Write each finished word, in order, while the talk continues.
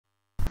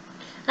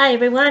Hi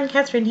everyone,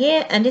 Catherine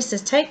here, and this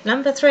is take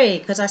number 3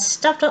 because I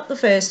stuffed up the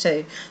first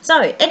two.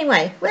 So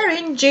anyway, we're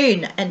in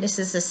June and this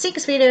is the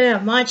 6th video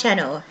on my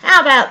channel.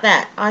 How about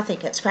that? I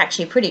think it's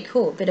actually pretty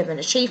cool, a bit of an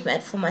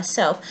achievement for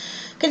myself,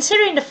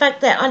 considering the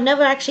fact that I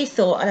never actually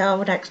thought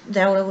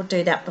that I would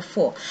do that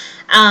before.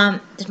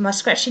 Did my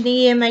scratch in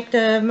the ear make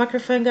the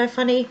microphone go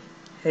funny?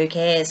 Who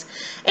cares?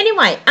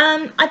 Anyway,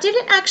 I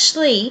didn't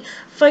actually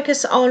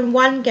focus on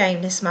one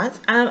game this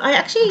month. I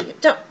actually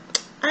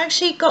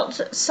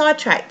got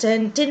sidetracked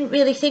and didn't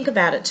really think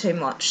about it too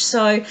much.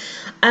 So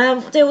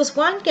there was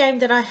one game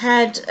that I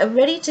had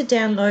ready to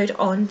download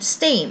on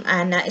Steam,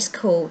 and that is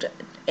called,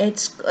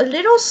 it's a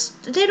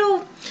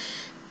little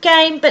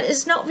game, but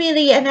it's not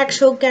really an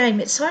actual game.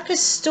 It's like a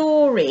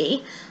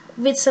story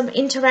with some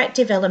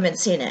interactive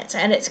elements in it,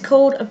 and it's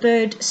called A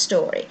Bird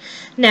Story.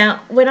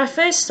 Now, when I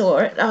first saw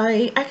it,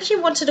 I actually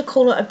wanted to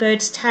call it A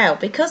Bird's Tale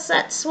because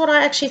that's what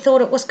I actually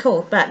thought it was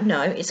called, but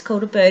no, it's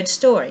called A Bird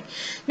Story.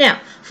 Now,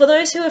 for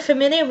those who are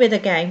familiar with a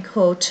game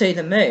called To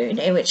the Moon,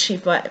 in which you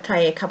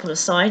play a couple of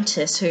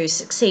scientists who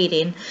succeed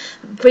in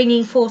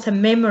bringing forth a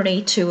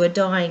memory to a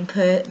dying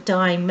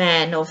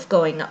man of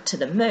going up to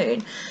the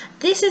moon,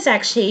 this is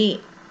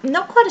actually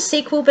not quite a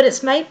sequel, but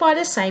it's made by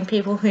the same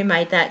people who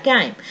made that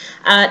game.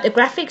 The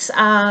graphics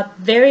are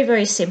very,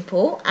 very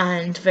simple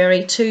and very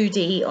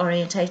 2D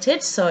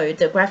orientated, so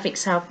the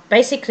graphics are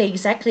basically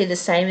exactly the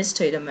same as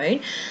To the Moon.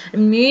 The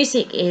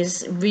music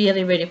is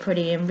really, really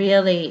pretty and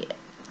really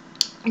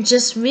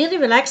just really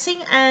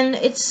relaxing, and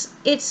it's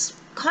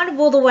kind of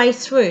all the way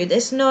through.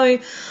 There's no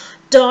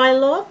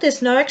dialogue,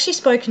 there's no actually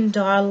spoken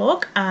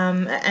dialogue,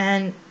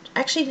 and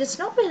actually there's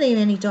not really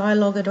any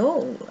dialogue at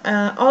all.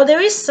 Oh,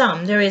 there is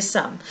some,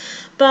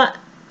 but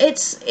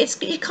it's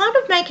you kind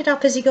of make it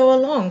up as you go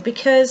along,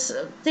 because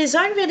there's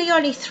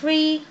only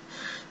three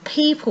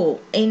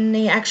people in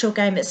the actual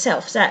game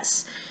itself.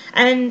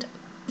 And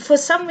for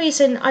some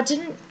reason I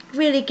didn't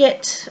really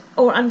get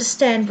or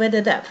understand whether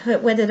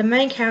the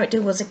main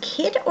character was a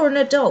kid or an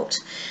adult.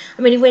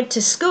 I mean, he went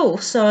to school,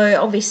 so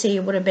obviously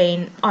it would have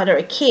been either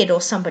a kid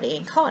or somebody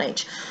in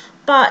college,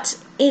 but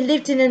he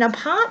lived in an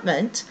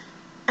apartment,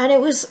 and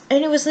it was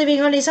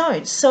living on his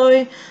own.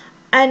 So,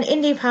 and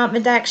in the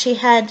apartment they actually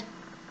had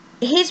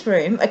his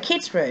room, a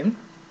kid's room,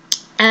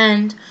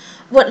 and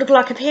what looked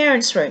like a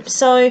parent's room.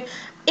 So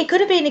it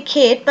could have been a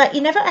kid, but you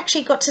never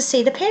actually got to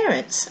see the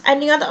parents.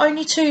 And the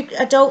only two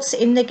adults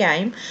in the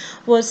game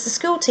was the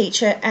school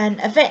teacher and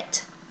a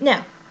vet.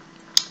 Now,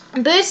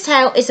 Bird's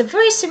Tale is a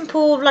very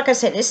simple, like I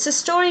said, it's a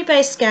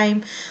story-based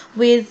game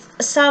with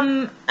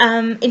some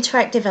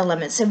interactive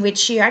elements in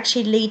which you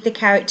actually lead the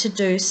character to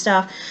do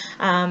stuff.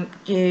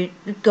 You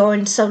go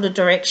in some of the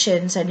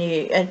directions, and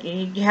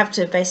you have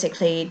to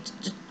basically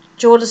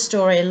draw the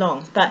story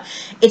along, but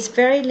it's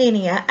very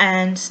linear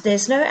and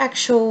there's no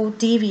actual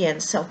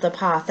deviance of the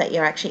path that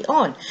you're actually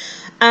on.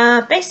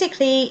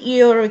 Basically,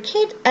 you're a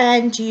kid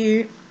and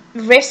you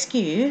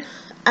rescue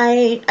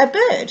a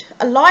bird,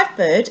 a live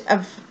bird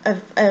of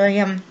what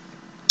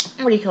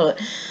do you call it?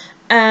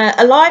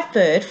 A live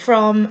bird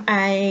from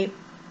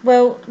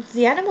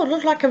the animal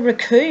looked like a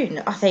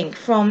raccoon, I think,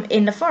 from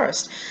in the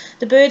forest.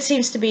 The bird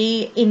seems to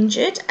be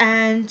injured,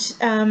 and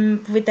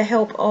with the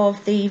help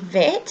of the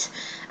vet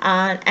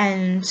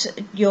and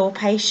your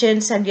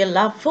patience and your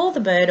love for the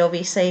bird,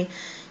 obviously,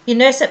 you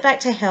nurse it back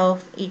to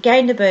health, you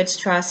gain the bird's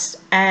trust,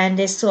 and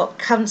there's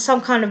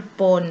some kind of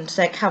bond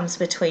that comes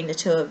between the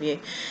two of you,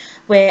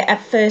 where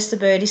at first the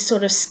bird is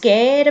sort of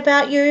scared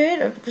about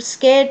you,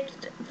 scared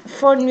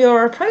from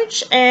your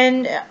approach,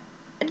 and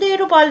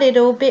little by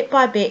little, bit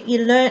by bit,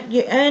 you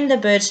earn the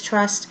bird's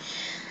trust.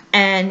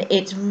 And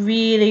it's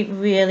really,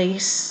 really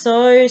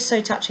so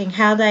touching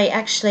how they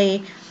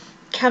actually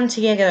come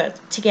together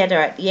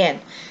at the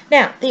end.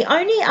 Now, the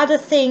only other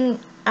thing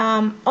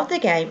of the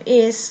game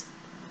is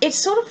it's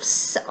sort of,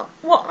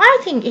 well,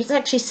 I think it's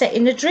actually set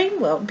in a dream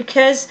world,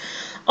 because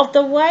of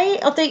the way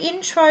of the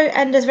intro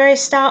and the very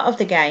start of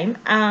the game.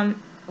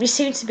 You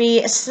seem to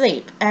be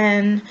asleep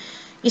and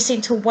you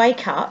seem to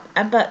wake up,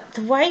 but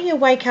the way you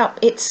wake up,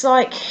 it's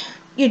like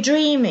you're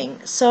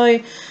dreaming. So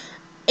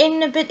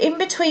in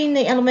between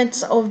the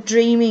elements of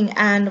dreaming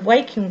and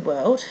waking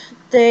world,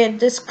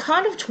 there's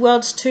kind of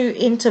worlds to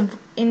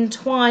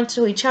entwine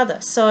to each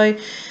other. So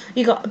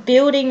you got the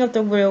building of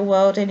the real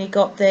world, and you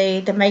got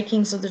the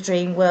makings of the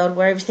dream world,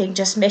 where everything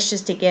just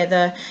meshes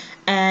together,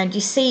 and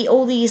you see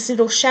all these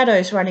little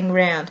shadows running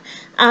around.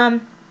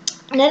 Now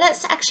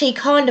that's actually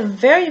kind of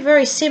very,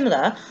 very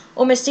similar,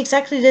 almost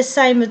exactly the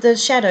same as the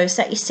shadows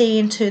that you see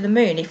in To the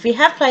Moon. If you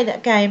have played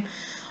that game,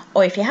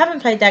 or if you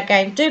haven't played that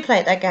game, do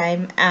play that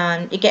game,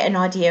 and you get an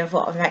idea of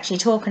what I'm actually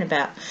talking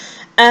about.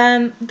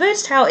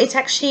 Bird's Tale, it's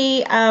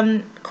actually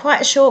quite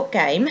a short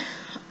game.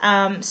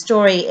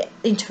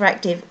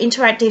 Interactive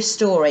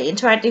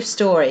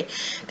story,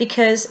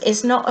 because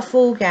it's not a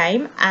full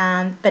game,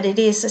 but it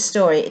is a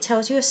story. It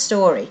tells you a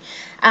story.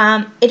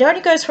 It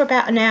only goes for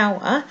about an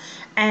hour,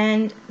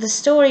 and the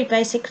story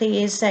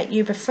basically is that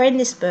you befriend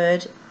this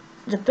bird.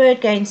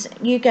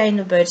 You gain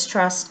the bird's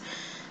trust,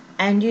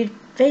 and you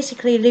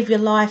basically live your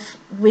life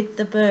with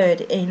the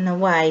bird in a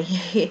way.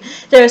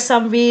 There are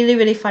some really,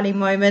 really funny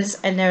moments,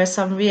 and there are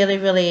some really,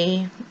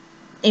 really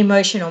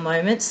emotional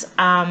moments.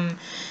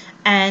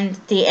 And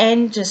the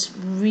end just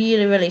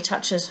really, really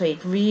touches me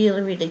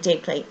really, really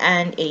deeply.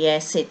 And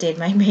yes, it did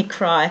make me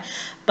cry.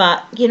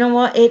 But you know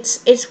what?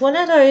 It's one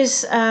of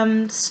those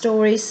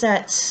stories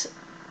that's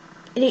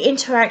the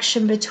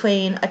interaction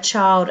between a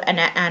child and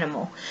an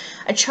animal.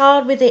 A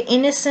child with an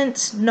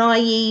innocent,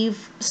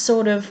 naive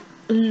sort of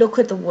look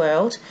at the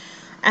world,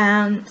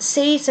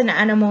 sees an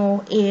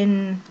animal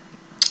in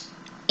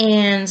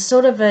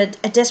sort of a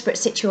desperate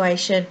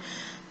situation,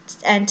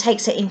 and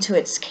takes it into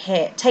his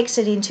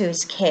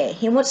care.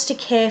 He wants to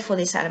care for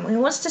this animal. He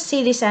wants to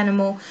see this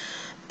animal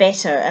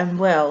better and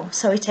well,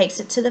 so he takes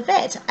it to the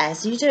vet,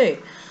 as you do.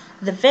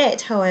 The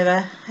vet,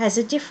 however, has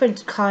a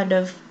different kind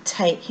of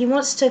take. He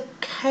wants to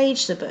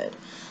cage the bird.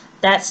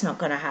 That's not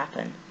going to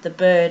happen. The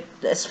bird,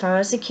 as far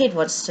as the kid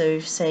wants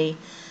to see,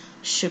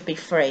 should be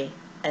free,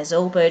 as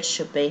all birds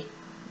should be.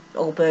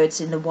 All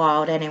birds in the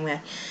wild anyway.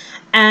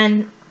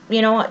 And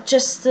you know what,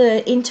 just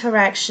the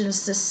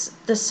interactions,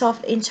 the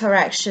soft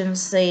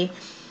interactions, the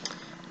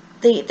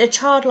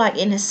childlike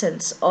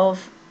innocence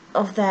of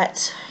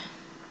that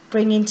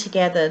bringing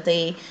together,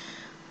 the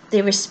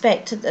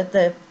respect that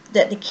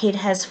the kid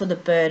has for the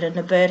bird and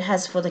the bird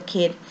has for the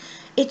kid,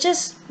 it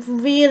just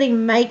really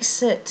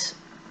makes it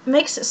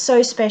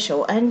so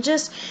special. And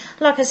just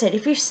like I said,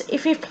 if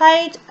you've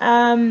played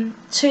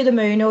To the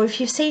Moon, or if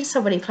you've seen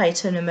somebody play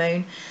To the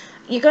Moon,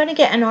 you're going to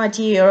get an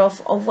idea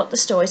of what the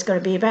story is going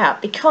to be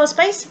about, because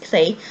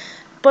basically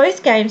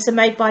both games are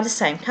made by the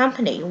same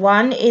company.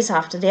 One is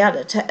after the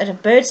other. A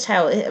Bird's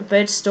Tale, a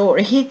Bird's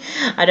Story,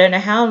 I don't know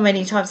how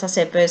many times I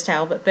said Bird's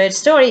Tale, but Bird's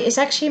Story is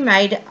actually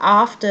made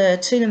after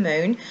To the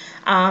Moon.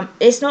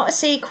 It's not a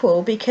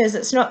sequel because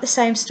it's not the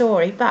same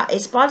story, but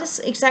it's by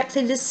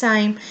exactly the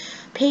same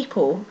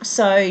people,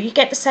 so you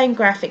get the same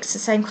graphics, the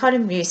same kind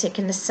of music,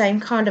 and the same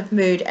kind of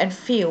mood and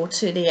feel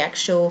to the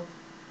actual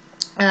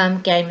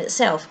game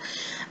itself.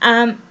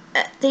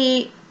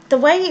 The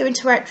way you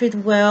interact with the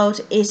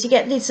world is you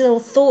get these little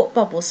thought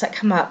bubbles that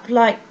come up,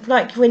 like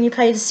when you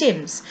play The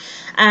Sims,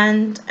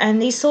 and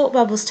these thought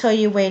bubbles tell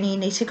you where you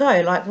need to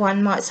go. Like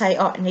one might say,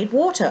 oh, I need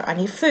water, I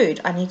need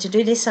food, I need to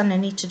do this, and I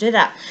need to do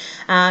that.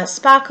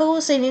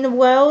 Sparkles in the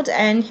world,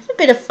 and have a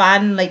bit of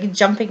fun, like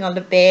jumping on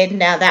the bed.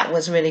 Now that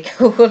was really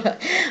cool.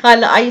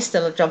 I used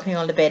to love jumping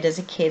on the bed as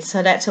a kid,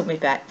 so that took me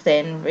back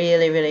then.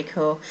 Really, really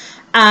cool.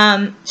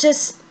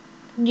 Just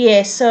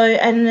yeah, so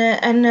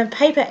and the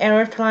paper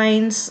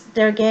aeroplanes,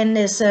 there again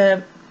there's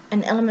an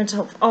element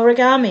of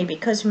origami,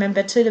 because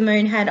remember To the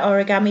Moon had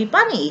origami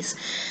bunnies.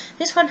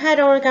 This one had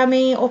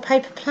origami or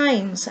paper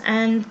planes,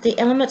 and the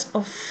element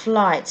of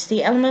flight,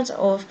 the element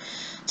of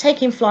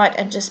taking flight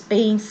and just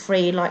being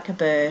free like a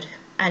bird.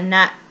 And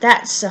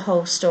that's the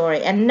whole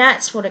story, and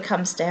that's what it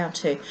comes down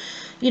to.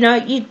 You know,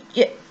 you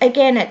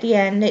again at the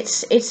end,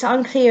 it's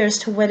unclear as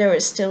to whether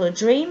it's still a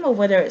dream or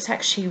whether it's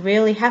actually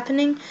really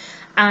happening.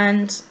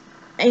 And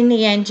in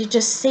the end, you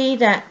just see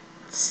that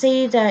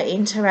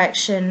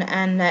interaction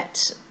and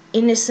that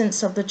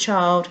innocence of the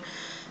child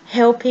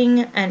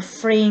helping and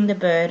freeing the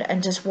bird,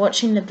 and just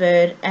watching the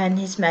bird and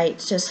his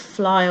mates just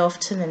fly off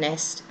to the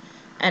nest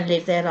and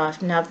live their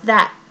life. Now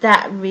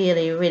that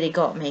really, really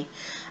got me,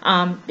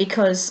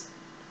 because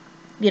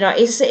you know,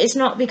 it's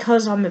not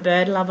because I'm a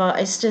bird lover.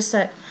 It's just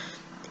that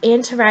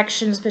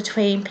interactions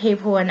between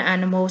people and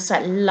animals,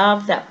 that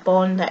love, that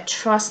bond, that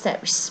trust,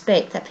 that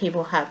respect that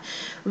people have,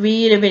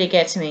 really, really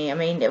gets me. I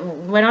mean,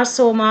 when I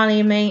saw Marley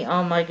and Me,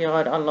 oh my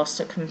god, I lost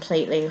it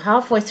completely.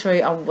 Halfway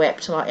through, I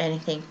wept like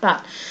anything.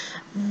 But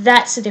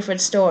that's a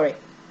different story.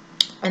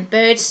 And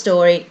Bird's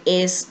Story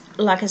is,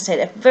 like I said,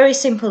 a very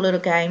simple little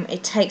game.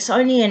 It takes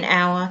only an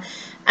hour.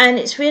 And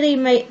it's really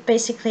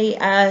basically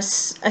a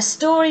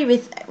story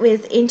with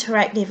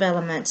interactive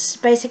elements.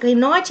 Basically,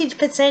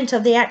 90%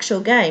 of the actual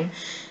game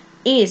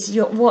is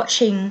you're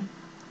watching.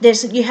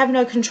 You have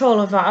no control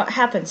over what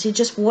happens. You're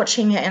just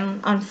watching it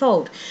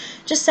unfold.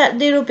 Just that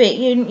little bit.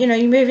 You know,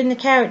 you're moving the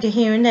character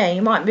here and there.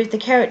 You might move the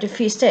character a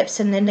few steps,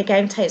 and then the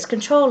game takes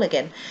control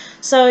again.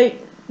 So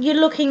you're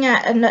looking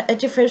at a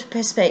different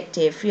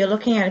perspective. You're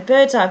looking at a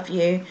bird's eye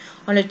view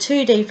on a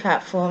 2D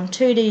platform,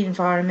 2D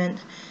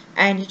environment,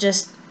 and you're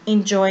just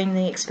enjoying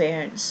the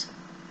experience.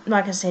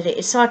 Like I said,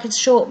 it's like a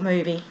short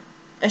movie.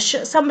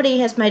 Somebody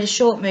has made a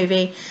short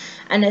movie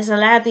and has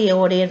allowed the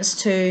audience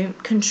to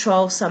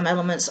control some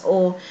elements,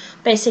 or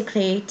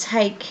basically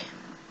take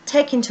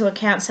into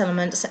account some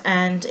elements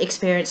and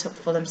experience it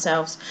for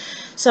themselves.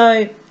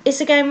 So is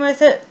the game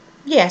worth it?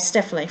 Yes,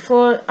 definitely.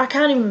 For, I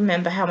can't even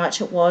remember how much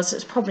it was.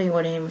 It's probably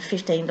even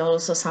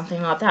 $15 or something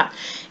like that.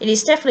 It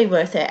is definitely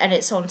worth it, and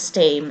it's on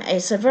Steam.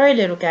 It's a very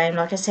little game.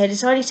 Like I said,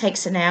 it only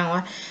takes an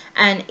hour,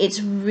 and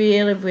it's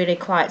really, really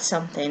quite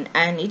something.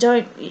 And you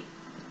don't,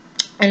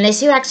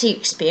 unless you actually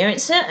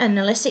experience it, and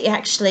unless you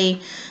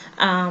actually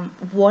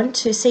want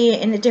to see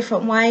it in a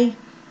different way,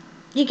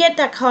 you get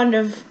that kind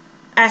of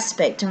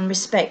aspect and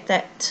respect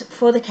that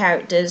for the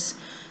characters,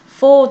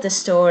 for the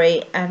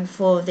story and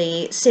for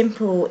the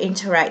simple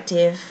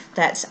interactive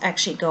that's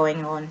actually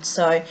going on.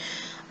 So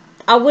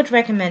I would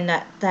recommend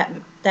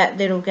that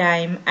little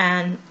game,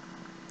 and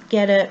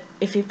get it.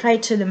 If you play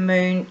To the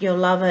Moon, you'll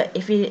love it.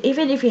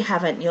 Even if you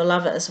haven't, you'll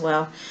love it as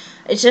well.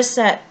 It's just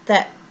that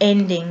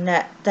ending,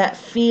 that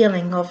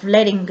feeling of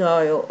letting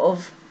go,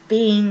 of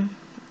being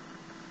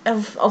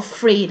of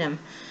freedom.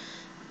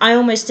 I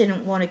almost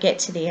didn't want to get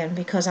to the end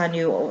because I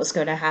knew what was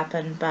going to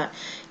happen, but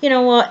you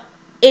know what?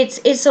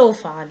 It's all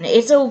fun.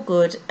 It's all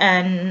good,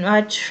 and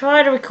I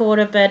tried to record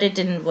it, but it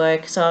didn't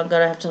work, so I'm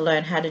gonna have to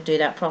learn how to do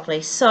that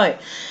properly. So,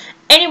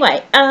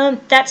 anyway,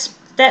 that's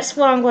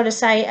what I'm going to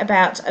say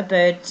about a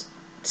bird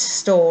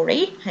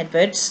story,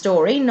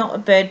 not a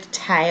bird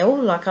tale,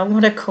 like I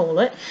want to call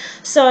it.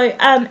 So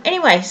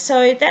anyway,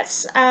 so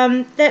that's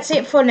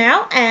it for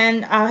now,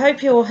 and I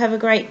hope you all have a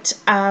great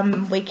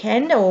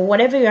weekend or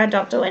whatever you end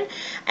up doing,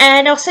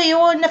 and I'll see you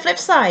all on the flip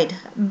side.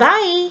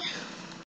 Bye.